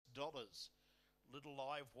Little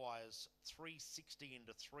Live Wires, 360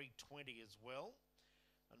 into 320 as well.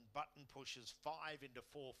 And Button Pushers 5 into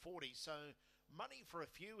 440. So money for a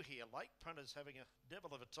few here. Late punters having a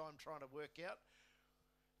devil of a time trying to work out.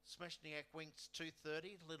 Smashniak Winks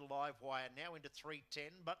 230, Little Live Wire now into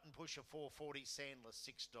 310, Button Pusher 440, Sandler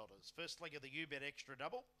 $6. First leg of the U-Bet Extra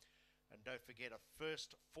Double. And don't forget a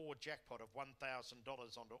first 4 jackpot of $1,000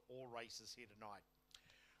 onto all races here tonight.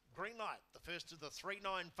 Green light, the first of the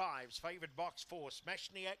 395s, favoured box 4,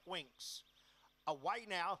 Smashniak Winks. Away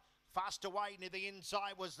now. Fast away near the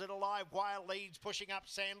inside was Little Live Wire, leads, pushing up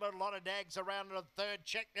Sandler. A lot of dags around the third.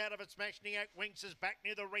 Checked out of it. Smashniak Winks is back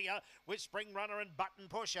near the rear with Spring Runner and Button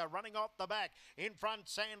Pusher running off the back. In front,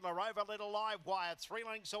 Sandler over Little Live Wire. 3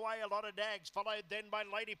 lengths away, a lot of dags. Followed then by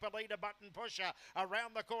Lady Polita, Button Pusher.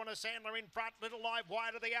 Around the corner, Sandler in front. Little Live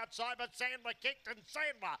Wire to the outside, but Sandler kicked and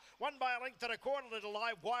Sandler won by a length and a quarter. Little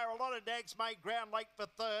Live Wire. A lot of dags made ground late for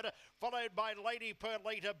third. Followed by Lady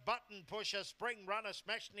Polita, Button Pusher, Spring Runner,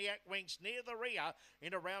 Smashniak Winks near the rear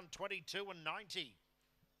in around 22 and 90.